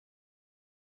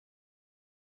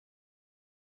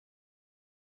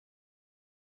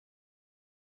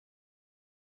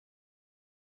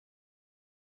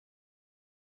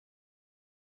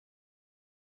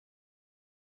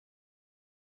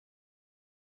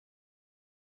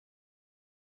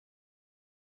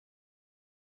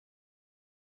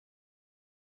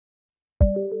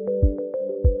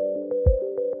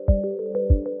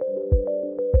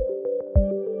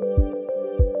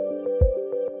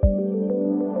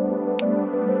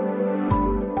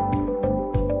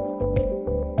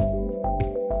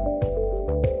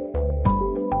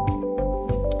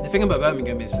thing about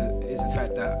Birmingham is the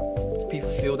fact that people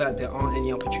feel that there aren't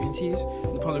any opportunities.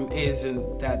 The problem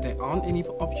isn't that there aren't any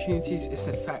opportunities, it's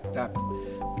the fact that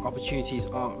opportunities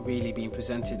aren't really being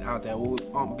presented out there or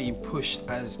aren't being pushed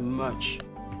as much.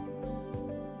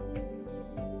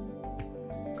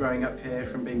 Growing up here,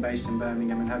 from being based in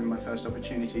Birmingham and having my first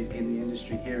opportunities in the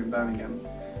industry here in Birmingham,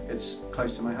 it's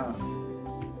close to my heart.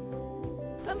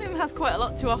 Birmingham has quite a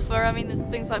lot to offer. I mean, there's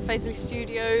things like Faisley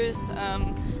Studios,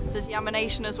 there's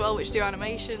Yamination as well, which do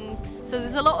animation. So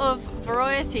there's a lot of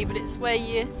variety, but it's where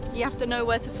you have to know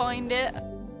where to find it.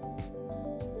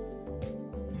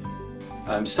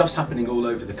 Stuff's happening all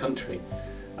over the country.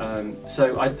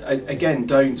 So I again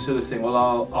don't sort of think, well,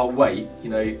 I'll wait, you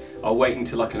know, I'll wait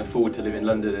until I can afford to live in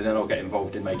London and then I'll get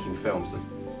involved in making films.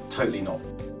 Totally not.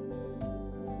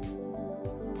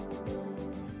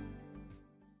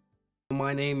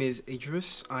 My name is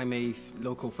Idris. I'm a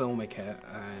local filmmaker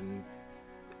and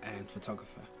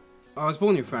photographer. I was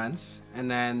born in France, and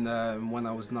then when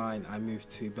I was 9 I moved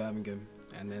to Birmingham,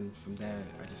 and then from there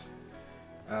I just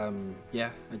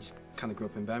kind of grew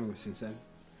up in Birmingham since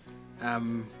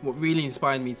then. What really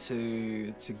inspired me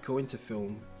to go into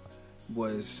film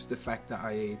was the fact that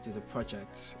I did a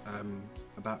project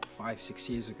about 5-6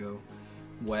 years ago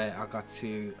where I got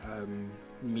to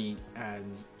meet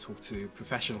and talk to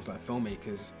professionals like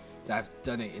filmmakers that have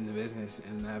done it in the business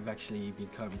and have actually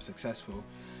become successful,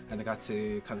 and I got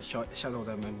to kind of shadow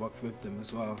them and work with them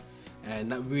as well,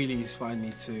 and that really inspired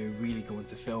me to really go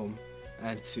into film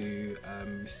and to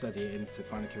study it and to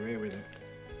find a career with it.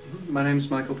 My name's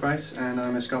Michael Price and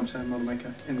I'm a sculptor and model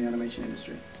maker in the animation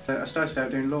industry. I started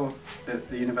out doing law at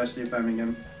the University of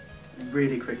Birmingham.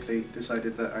 Really quickly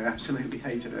decided that I absolutely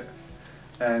hated it,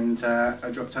 and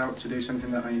I dropped out to do something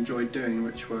that I enjoyed doing,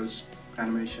 which was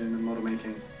animation and model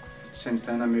making. Since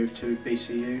then I moved to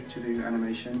BCU to do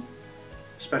animation,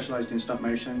 specialised in stop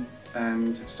motion,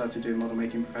 and started doing model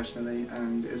making professionally,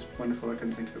 and it's wonderful. I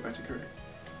couldn't think of a better career.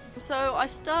 So I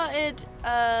started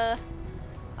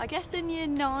I guess in year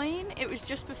 9. It was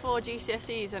just before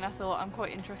GCSEs, and I thought I'm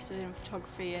quite interested in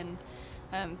photography and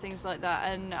things like that,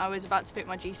 and I was about to pick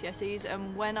my GCSEs,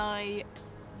 and when I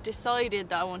decided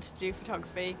that I wanted to do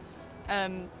photography,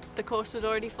 the course was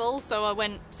already full, so I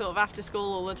went sort of after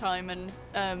school all the time, and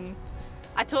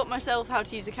I taught myself how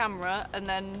to use a camera, and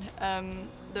then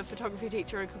the photography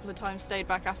teacher a couple of times stayed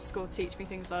back after school to teach me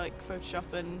things like Photoshop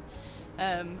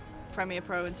and Premiere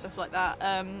Pro and stuff like that,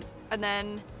 and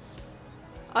then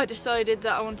I decided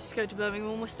that I wanted to go to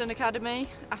Birmingham Western Academy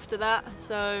after that,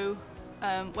 so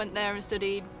went there and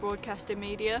studied broadcasting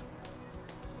media,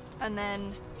 and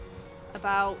then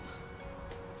about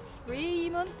 3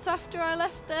 months after I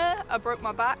left there I broke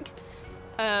my back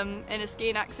in a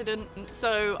skiing accident,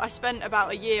 so I spent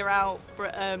about a year out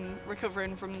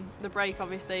recovering from the break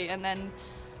obviously, and then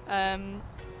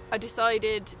I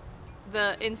decided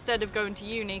that instead of going to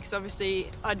uni, because obviously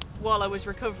while I was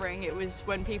recovering it was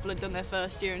when people had done their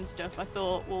first year and stuff, I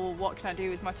thought, well, what can I do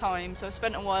with my time? So I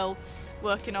spent a while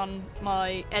working on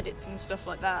my edits and stuff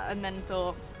like that, and then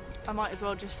thought I might as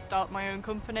well just start my own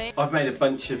company. I've made a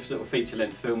bunch of sort of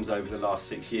feature-length films over the last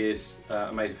 6 years.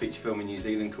 I made a feature film in New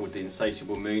Zealand called The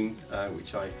Insatiable Moon,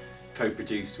 which I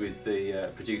co-produced with the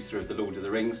producer of The Lord of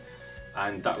the Rings,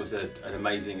 and that was an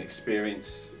amazing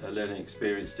experience, a learning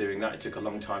experience doing that. It took a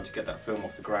long time to get that film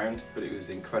off the ground, but it was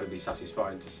incredibly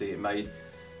satisfying to see it made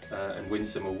and win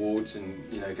some awards and,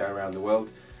 you know, go around the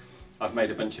world. I've made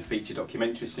a bunch of feature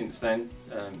documentaries since then.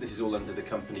 This is all under the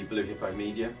company Blue Hippo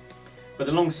Media. But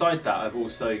alongside that, I've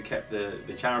also kept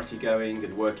the charity going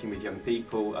and working with young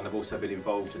people, and I've also been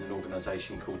involved in an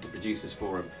organisation called the Producers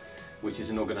Forum, which is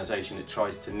an organisation that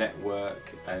tries to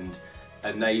network and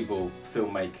enable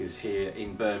filmmakers here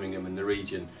in Birmingham and the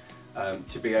region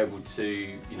to be able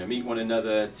to, you know, meet one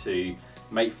another, to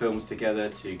make films together,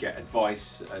 to get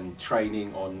advice and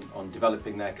training on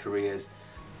developing their careers.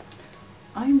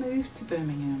 I moved to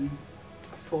Birmingham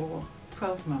for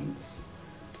 12 months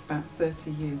about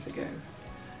 30 years ago,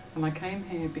 and I came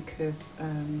here because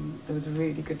there was a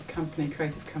really good company,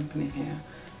 creative company here,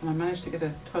 and I managed to get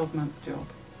a 12-month job.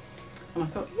 And I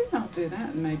thought, yeah, I'll do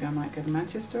that, and maybe I might go to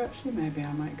Manchester actually, maybe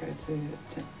I might go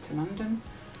to London.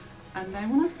 And then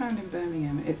when I found in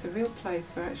Birmingham, it's a real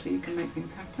place where actually you can make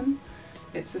things happen.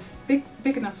 It's a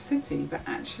big enough city, but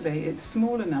actually it's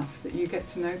small enough that you get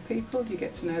to know people, you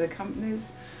get to know the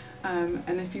companies, and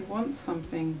if you want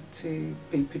something to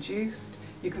be produced,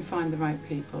 you can find the right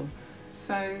people.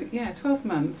 So yeah, 12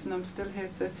 months and I'm still here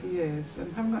 30 years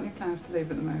and haven't got any plans to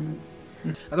leave at the moment.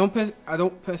 I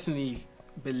don't personally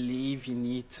believe you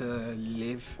need to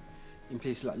live in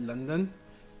places like London.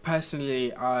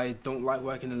 Personally, I don't like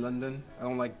working in London. I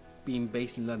don't like being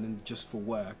based in London just for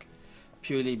work,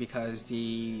 purely because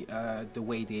the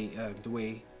way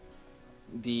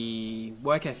the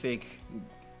work ethic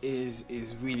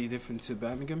is really different to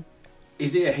Birmingham.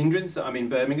 Is it a hindrance that I'm in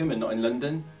Birmingham and not in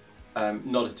London?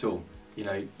 Not at all. You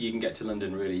know, you can get to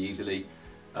London really easily.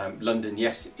 London,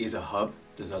 yes, is a hub.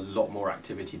 There's a lot more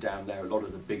activity down there. A lot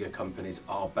of the bigger companies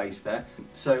are based there.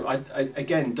 So I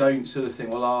again, don't sort of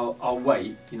think, well, I'll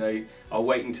wait. You know, I'll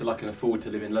wait until I can afford to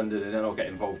live in London and then I'll get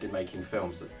involved in making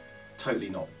films. Totally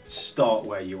not. Start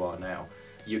where you are now.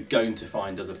 You're going to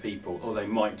find other people, or they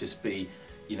might just be,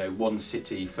 you know, one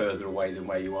city further away than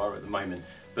where you are at the moment.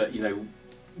 But you know,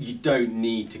 you don't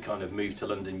need to kind of move to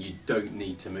London. You don't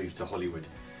need to move to Hollywood.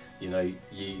 You know,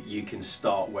 you can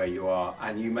start where you are,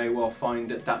 and you may well find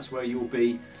that that's where you'll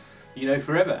be, you know,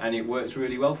 forever, and it works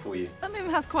really well for you.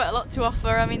 Birmingham has quite a lot to offer.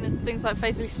 I mean, there's things like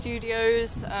Fazeley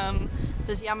Studios,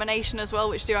 there's Yamination as well,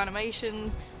 which do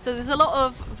animation. So there's a lot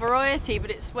of variety,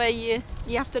 but it's where you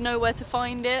have to know where to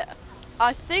find it.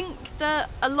 I think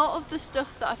that a lot of the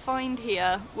stuff that I find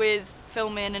here with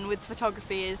filming and with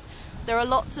photography is there are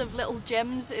lots of little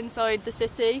gems inside the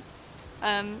city.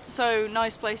 So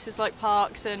nice places like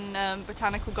parks and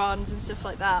botanical gardens and stuff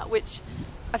like that, which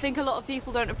I think a lot of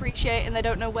people don't appreciate and they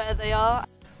don't know where they are.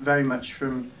 Very much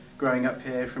from growing up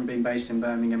here, from being based in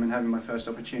Birmingham and having my first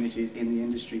opportunities in the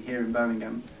industry here in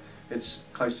Birmingham, it's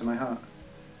close to my heart.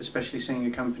 Especially seeing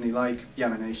a company like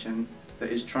Yamination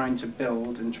that is trying to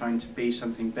build and trying to be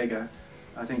something bigger.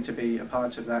 I think to be a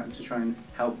part of that and to try and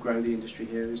help grow the industry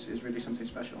here is really something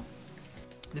special.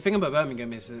 The thing about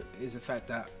Birmingham is the fact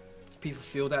that people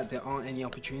feel that there aren't any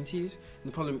opportunities.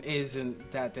 And the problem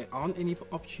isn't that there aren't any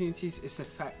opportunities, it's the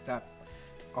fact that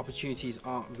opportunities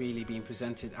aren't really being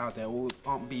presented out there or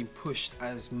aren't being pushed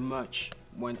as much.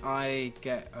 When I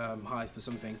get hired for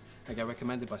something, I get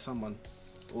recommended by someone,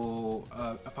 or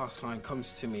a past client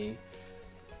comes to me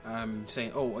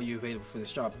saying, "Oh, are you available for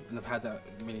this job?" And I've had that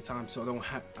many times, so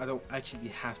I don't actually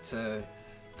have to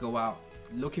go out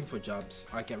looking for jobs.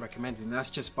 I get recommended, and that's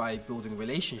just by building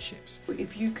relationships.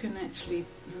 If you can actually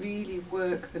really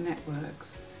work the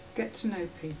networks, get to know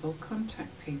people, contact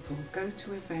people, go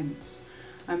to events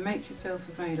and make yourself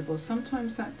available.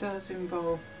 Sometimes that does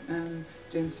involve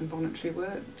doing some voluntary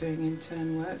work, doing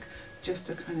intern work, just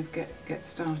to kind of get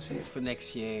started. For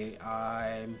next year,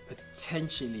 I'll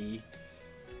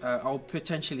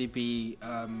potentially be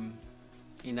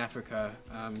in Africa,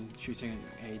 shooting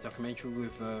a documentary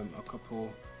with a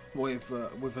couple, with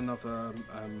another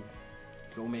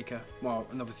filmmaker, well,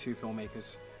 another two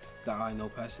filmmakers that I know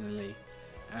personally,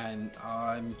 and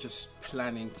I'm just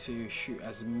planning to shoot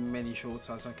as many shorts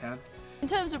as I can. In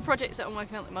terms of projects that I'm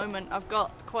working on at the moment, I've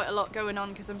got quite a lot going on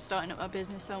because I'm starting up my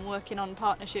business, so I'm working on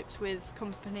partnerships with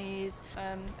companies,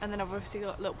 and then I've obviously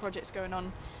got little projects going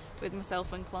on with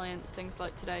myself and clients, things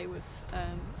like today with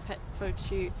pet photo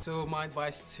shoots. So my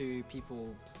advice to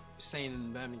people staying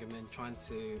in Birmingham and trying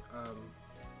to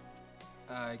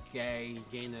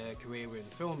gain a career in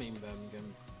filming in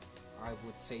Birmingham, I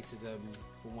would say to them,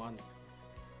 for one,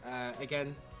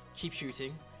 again, keep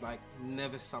shooting, like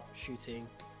never stop shooting.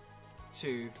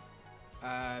 Two,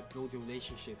 build your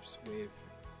relationships with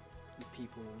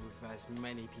people, with as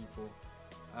many people.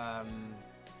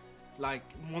 Like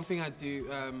one thing I do,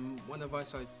 one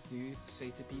advice I do say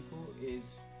to people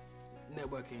is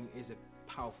networking is a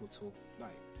powerful tool.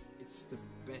 Like it's the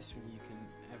best thing you can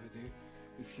ever do.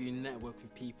 If you network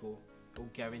with people, it will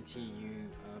guarantee you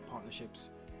partnerships,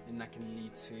 and that can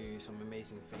lead to some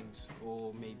amazing things,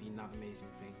 or maybe not amazing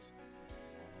things.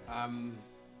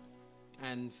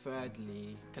 And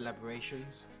thirdly,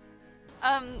 collaborations.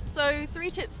 So 3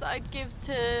 tips that I'd give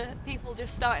to people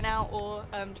just starting out or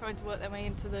trying to work their way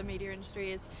into the media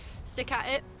industry is stick at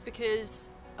it, because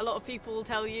a lot of people will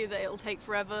tell you that it'll take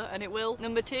forever, and it will.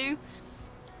 Number 2,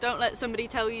 don't let somebody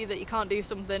tell you that you can't do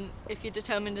something. If you're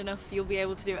determined enough, you'll be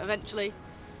able to do it eventually.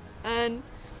 And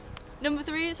number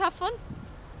 3 is have fun.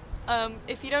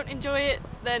 If you don't enjoy it,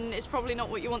 then it's probably not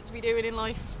what you want to be doing in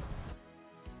life.